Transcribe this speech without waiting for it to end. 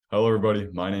Hello, everybody.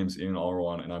 My name is Ian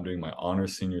Alrawan, and I'm doing my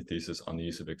honors senior thesis on the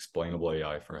use of explainable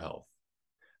AI for health.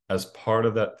 As part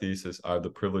of that thesis, I have the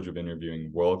privilege of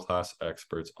interviewing world-class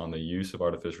experts on the use of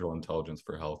artificial intelligence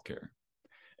for healthcare.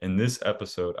 In this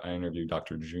episode, I interviewed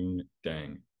Dr. Jun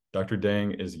Deng. Dr.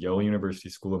 Deng is Yale University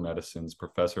School of Medicine's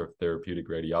professor of therapeutic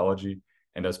radiology,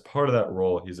 and as part of that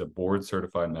role, he's a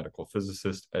board-certified medical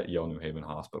physicist at Yale New Haven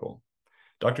Hospital.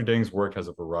 Dr. Deng's work has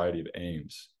a variety of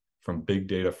aims, from big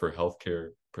data for healthcare,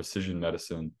 precision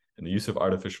medicine, and the use of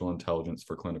artificial intelligence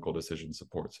for clinical decision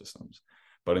support systems.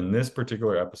 But in this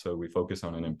particular episode, we focus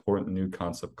on an important new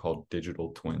concept called digital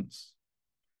twins.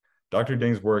 Dr.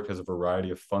 Deng's work has a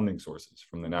variety of funding sources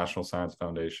from the National Science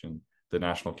Foundation, the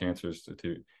National Cancer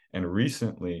Institute, and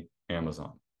recently,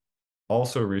 Amazon.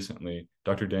 Also recently,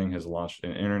 Dr. Deng has launched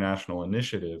an international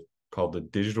initiative called the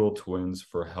Digital Twins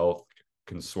for Health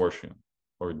Consortium,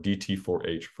 or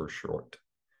DT4H for short.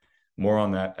 More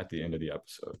on that at the end of the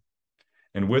episode.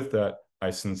 And with that, I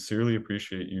sincerely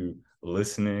appreciate you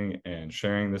listening and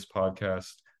sharing this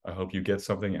podcast. I hope you get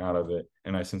something out of it,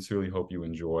 and I sincerely hope you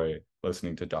enjoy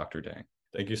listening to Dr. Deng.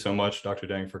 Thank you so much, Dr.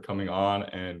 Deng, for coming on.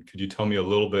 And could you tell me a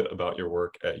little bit about your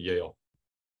work at Yale?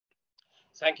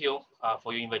 Thank you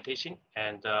for your invitation.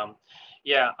 And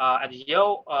at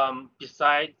Yale,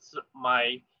 besides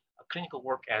my clinical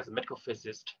work as a medical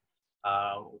physicist,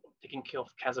 taking care of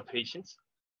cancer patients,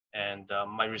 and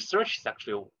my research is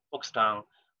actually focused on,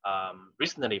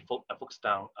 recently focused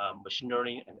on machine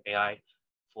learning and AI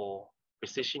for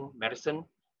precision medicine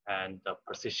and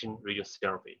precision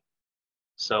radiotherapy.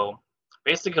 So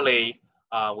basically,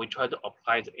 we try to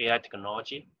apply the AI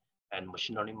technology and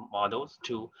machine learning models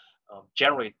to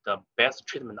generate the best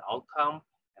treatment outcome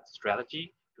and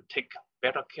strategy to take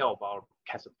better care of our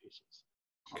cancer patients.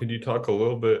 Could you talk a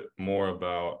little bit more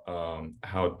about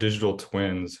how digital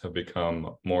twins have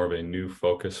become more of a new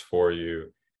focus for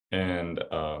you, and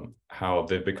how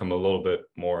they've become a little bit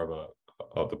more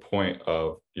of the point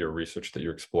of your research that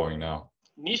you're exploring now?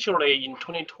 Initially, in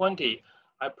 2020,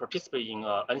 I participated in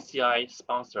a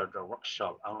NCI-sponsored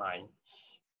workshop online.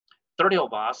 30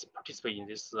 of us participated in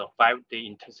this 5-day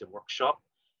intensive workshop.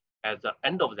 At the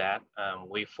end of that,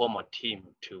 we form a team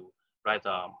to write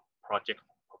a project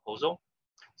proposal.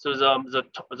 So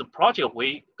the project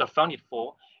we got funded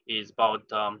for is about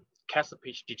cancer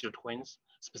patient digital twins.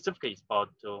 Specifically, it's about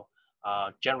to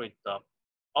generate the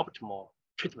optimal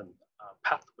treatment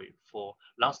pathway for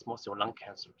non-small cell lung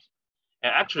cancers.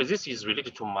 And actually, this is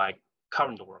related to my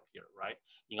current work here, right?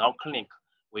 In our clinic,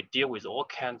 we deal with all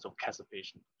kinds of cancer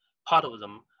patients. Part of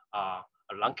them are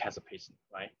lung cancer patients,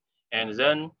 right? And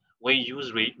then we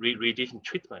use radiation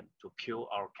treatment to cure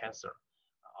our cancer,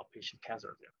 our patient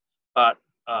cancer there. But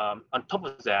on top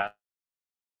of that,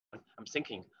 I'm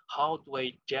thinking, how do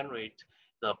I generate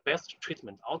the best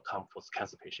treatment outcome for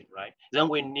cancer patient, right? Then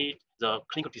we need the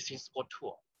clinical decision support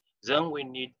tool. Then we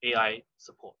need AI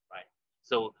support, right?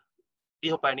 So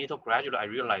little by little, gradually, I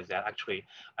realized that actually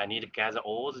I need to gather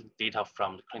all the data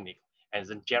from the clinic and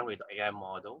then generate the AI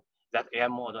model. That AI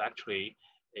model actually,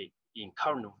 in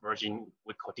current version,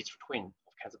 we call digital twin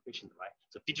of cancer patient, right?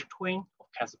 So digital twin of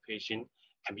cancer patient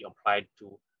can be applied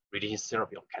to radiation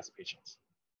therapy of cancer patients.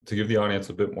 To give the audience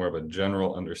a bit more of a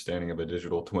general understanding of a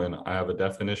digital twin, I have a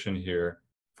definition here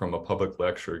from a public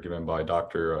lecture given by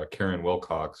Dr. Karen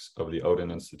Wilcox of the Odin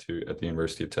Institute at the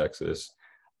University of Texas.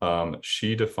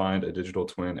 She defined a digital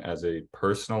twin as a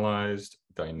personalized,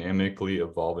 dynamically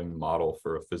evolving model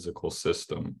for a physical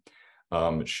system.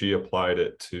 She applied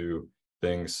it to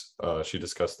things, she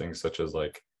discussed things such as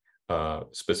like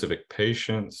specific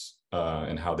patients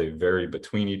and how they vary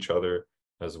between each other,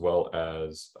 as well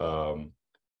as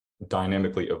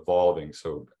dynamically evolving,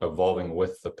 so evolving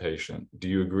with the patient. Do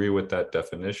you agree with that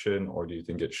definition, or do you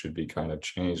think it should be kind of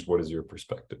changed? What is your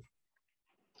perspective?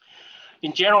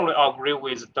 In general, I agree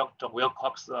with Dr.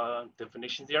 Wilcox's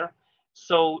definition there.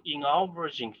 So in our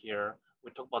version here,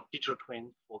 we talk about digital twin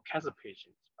for cancer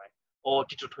patients, right? Or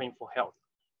digital twin for health.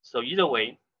 So either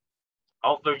way,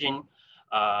 our version,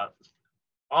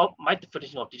 my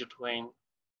definition of digital twin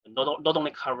not only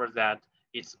covers that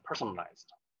it's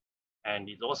personalized, and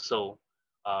it's also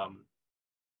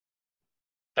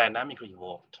dynamically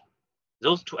evolved.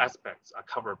 Those two aspects are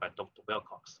covered by Dr.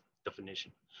 Wilcox's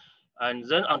definition. And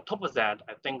then on top of that,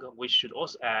 I think we should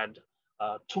also add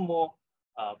two more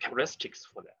characteristics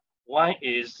for that. One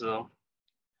is a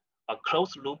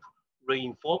closed loop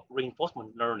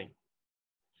reinforcement learning.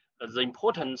 The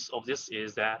importance of this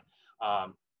is that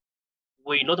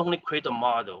we not only create a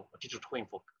model, a digital twin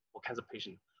for cancer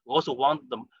patient, we also want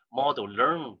the model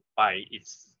learn by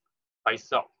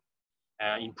itself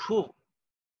and improve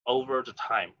over the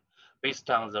time. based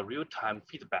on the real-time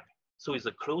feedback. So it's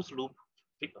a closed loop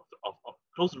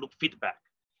closed loop feedback.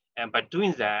 And by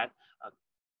doing that,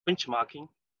 benchmarking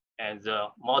and the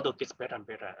model gets better and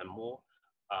better and more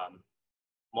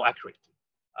accurate.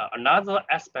 Another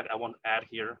aspect I want to add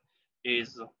here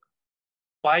is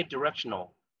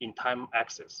bi-directional in time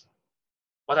access.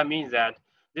 What I mean is that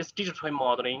this digital twin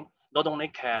modeling not only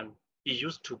can be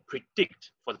used to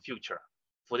predict for the future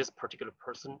for this particular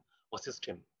person or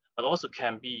system, but also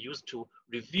can be used to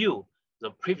review the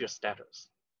previous status,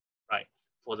 right,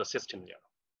 for the system there.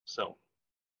 So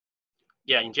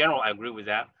yeah, in general, I agree with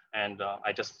that. And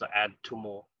I just add two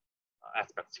more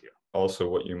aspects here. Also,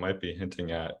 what you might be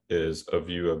hinting at is a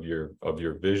view of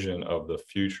your vision of the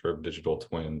future of digital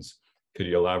twins. Could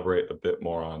you elaborate a bit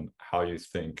more on how you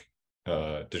think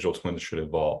digital twins should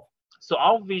evolve? So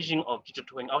our vision of digital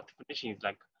twin, our definition is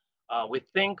like, we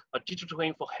think a digital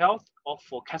twin for health or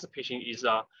for cancer patient is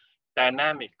a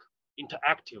dynamic,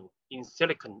 interactive, in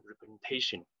silicon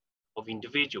representation of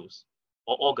individuals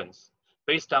or organs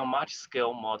based on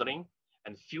multi-scale modeling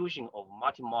and fusion of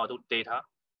multimodal data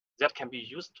that can be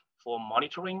used for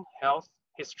monitoring health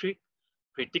history,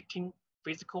 predicting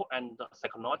physical and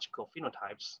psychological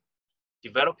phenotypes,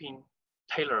 developing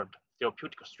tailored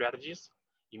therapeutic strategies,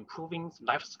 improving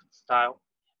lifestyle,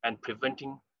 and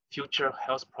preventing future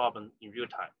health problems in real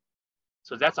time.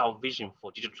 So that's our vision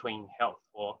for digital twin health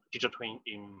or digital twin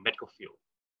in medical field.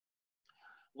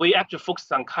 We actually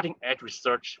focus on cutting edge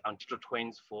research on digital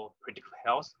twins for predictive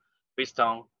health based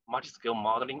on multi-scale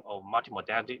modeling of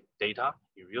multimodality data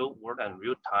in real world and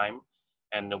real time.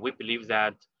 And we believe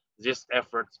that this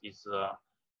effort is a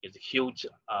huge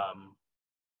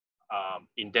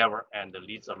endeavor and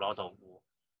leads a lot of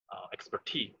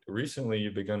expertise. Recently,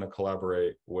 you've begun to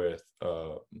collaborate with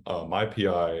my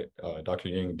PI, Dr.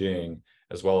 Deng,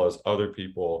 as well as other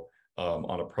people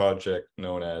on a project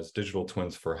known as Digital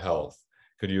Twins for Health.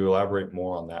 Could you elaborate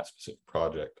more on that specific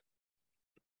project?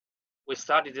 We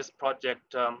started this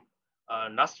project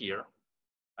last year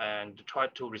and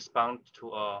tried to respond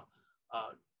to a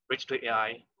digital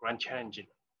AI Grand Challenge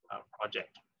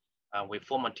project. We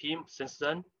formed a team since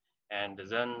then, and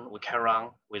then we carry on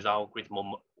with our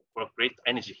great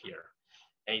energy here.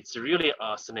 And it's really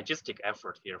a synergistic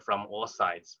effort here from all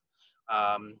sides.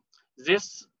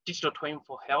 This Digital Twin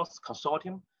for Health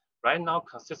Consortium right now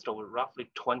consists of roughly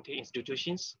 20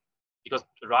 institutions, because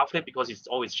it's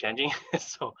always changing.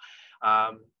 So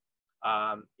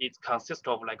it consists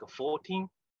of like 14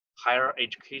 higher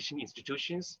education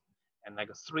institutions and like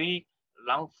 3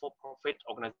 non-for-profit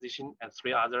organizations and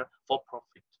 3 other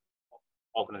for-profit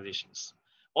organizations.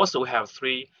 Also, we have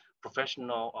 3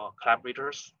 professional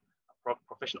collaborators,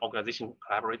 professional organization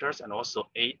collaborators, and also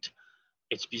 8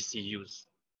 HBCUs,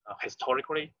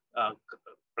 historically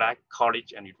Black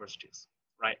college and universities,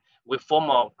 right? We form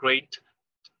a great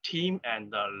team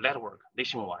and network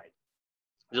nationwide.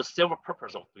 There's several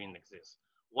purposes of doing this.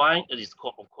 One is,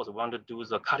 of course, we want to do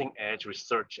the cutting edge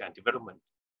research and development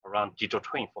around digital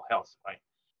twin for health, right?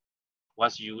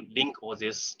 Once you link all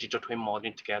this digital twin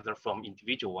modeling together from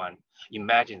individual one,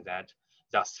 imagine that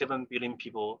there are 7 billion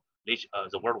people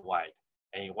the worldwide.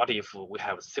 And what if we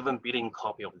have 7 billion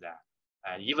copy of that?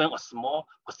 And even a small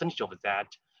percentage of that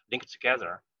linked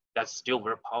together, that's still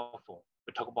very powerful.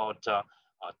 We talk about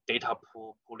data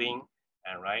pooling,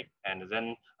 and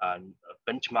then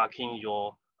benchmarking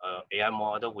your AI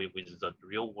model with the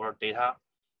real world data.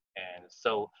 And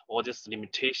so all these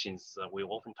limitations we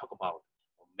often talk about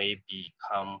may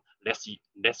become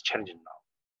less challenging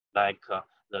now, like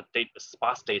the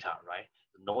sparse data, right?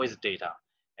 The noise data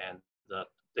and the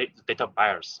data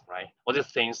bias, right? All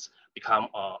these things become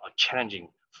challenging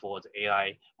for the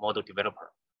AI model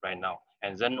developer right now.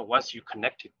 And then once you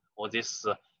connect it, all this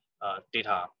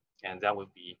data, and that will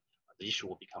be, the issue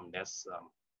will become less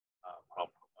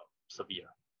severe.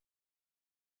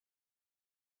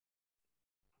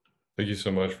 Thank you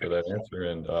so much for that answer,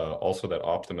 and also that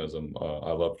optimism.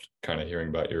 I loved kind of hearing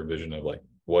about your vision of like,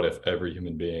 what if every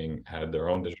human being had their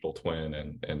own digital twin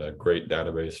and a great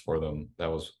database for them.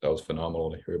 That was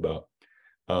phenomenal to hear about.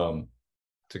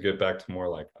 To get back to more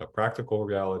like practical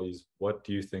realities, what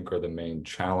do you think are the main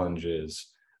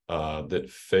challenges that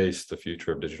face the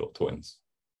future of digital twins?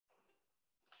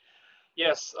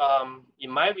 Yes,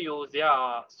 in my view, there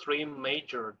are 3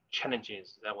 major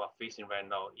challenges that we're facing right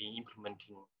now in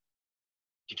implementing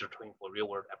digital twin for real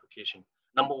world application.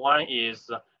 Number 1 is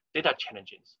data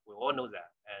challenges. We all know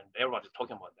that, and everyone is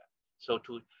talking about that. So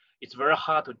it's very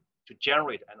hard to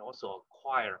generate and also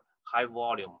acquire high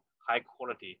volume, high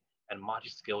quality, and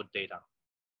multi-scale data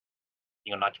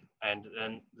in a large,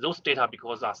 and those data,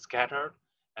 because are scattered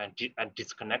and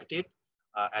disconnected,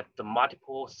 at the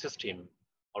multiple system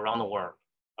around the world,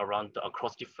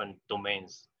 across different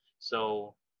domains.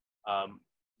 So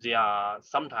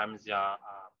sometimes they are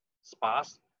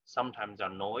sparse, sometimes they are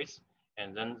noise,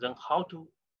 and then how to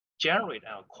generate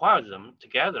and acquire them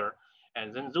together,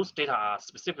 and then those data are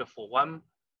specific for one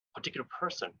particular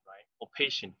person, right, or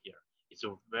patient here. It's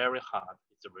very hard.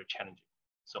 It's very challenging.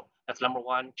 So that's number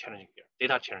one challenging here,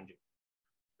 data challenging.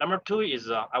 Number two is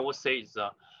I would say is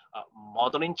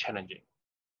modeling challenging,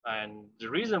 and the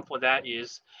reason for that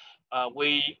is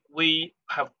we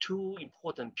have two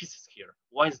important pieces here.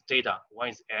 One is data, one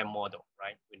is AI model,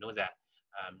 right? We know that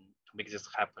to make this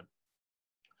happen.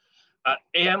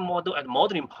 AI model and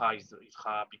modeling part is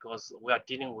hard because we are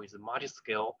dealing with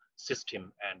multi-scale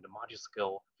system and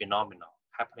multi-scale phenomena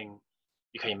happening.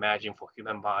 You can imagine for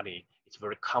human body, it's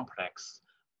very complex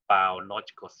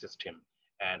biological system,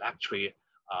 and actually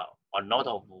a lot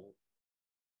of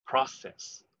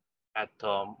process at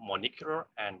the molecular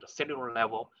and cellular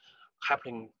level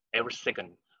happening every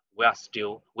second. We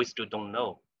still don't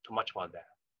know too much about that.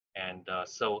 And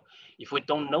so if we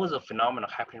don't know the phenomena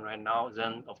happening right now,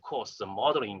 then of course the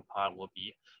modeling part will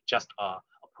be just a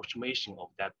approximation of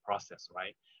that process,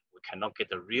 right? We cannot get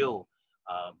the real,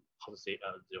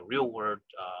 the real world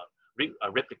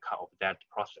replica of that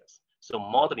process. So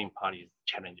modeling part is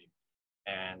challenging,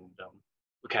 and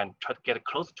we can try to get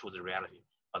close to the reality,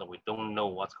 but we don't know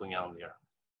what's going on there.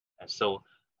 And so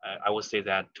I would say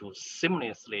that to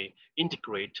seamlessly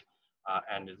integrate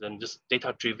and then just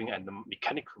data-driven and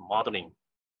mechanical modeling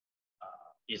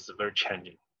is very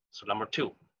challenging. So number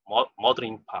two,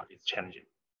 modeling part is challenging.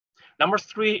 Number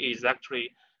three is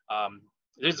actually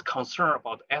there's concern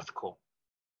about ethical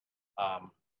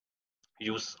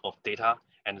use of data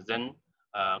and then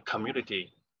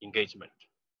community engagement.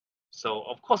 So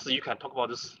of course you can talk about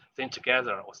this thing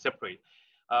together or separate.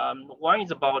 One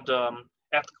is about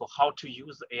ethical, how to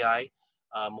use AI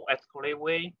more ethically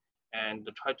way, and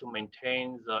try to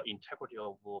maintain the integrity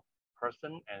of a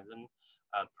person, and then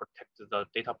protect the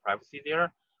data privacy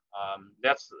there.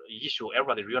 That's the issue,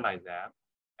 everybody realize that.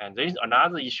 And there is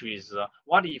another issue is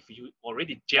what if you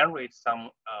already generate some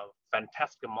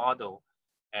fantastic model,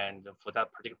 and for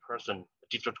that particular person,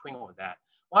 digital twin of that.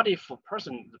 What if a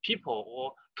person, the people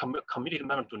or community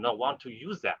members do not want to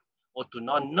use that, or do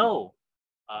not know,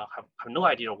 have no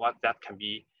idea what that can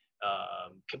be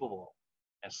capable of,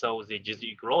 and so they just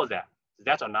ignore that.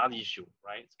 That's another issue,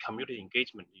 right? It's community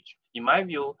engagement issue. In my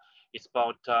view, it's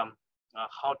about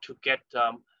how to get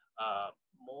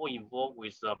more involved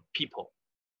with people,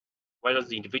 whether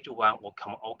the individual one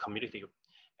or community,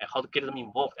 and how to get them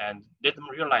involved and let them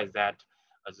realize that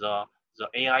the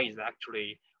AI is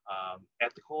actually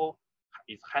ethical,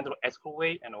 is handled ethical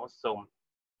way, and also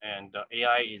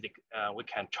AI is we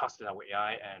can trust our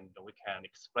AI, and we can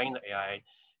explain the AI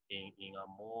in a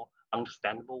more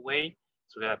understandable way,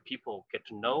 so that people get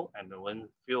to know and when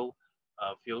feel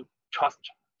trust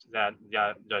that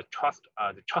the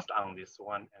trust on this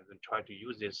one, and then try to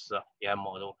use this AI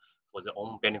model for their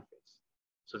own benefits.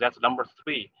 So that's number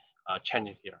three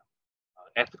challenge here,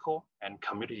 ethical and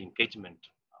community engagement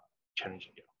challenge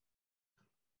here.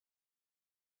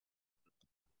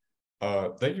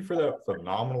 Thank you for that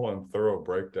phenomenal and thorough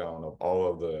breakdown of all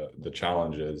of the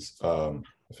challenges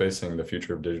facing the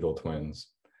future of digital twins.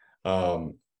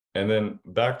 And then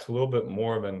back to a little bit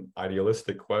more of an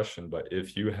idealistic question, but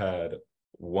if you had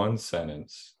one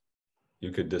sentence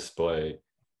you could display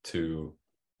to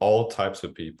all types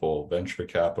of people, venture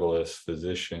capitalists,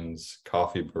 physicians,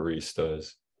 coffee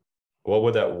baristas, what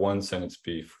would that one sentence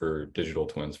be for digital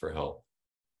twins for health?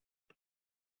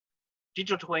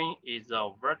 Digital twin is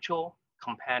a virtual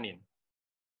companion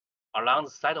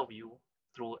alongside of you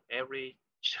through every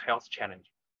health challenge.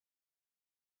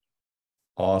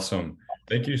 Awesome.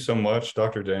 Thank you so much,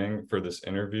 Dr. Deng, for this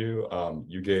interview.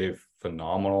 You gave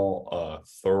phenomenal,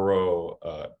 thorough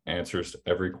answers to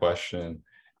every question,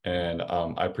 and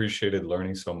I appreciated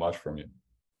learning so much from you.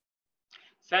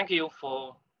 Thank you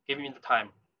for giving me the time.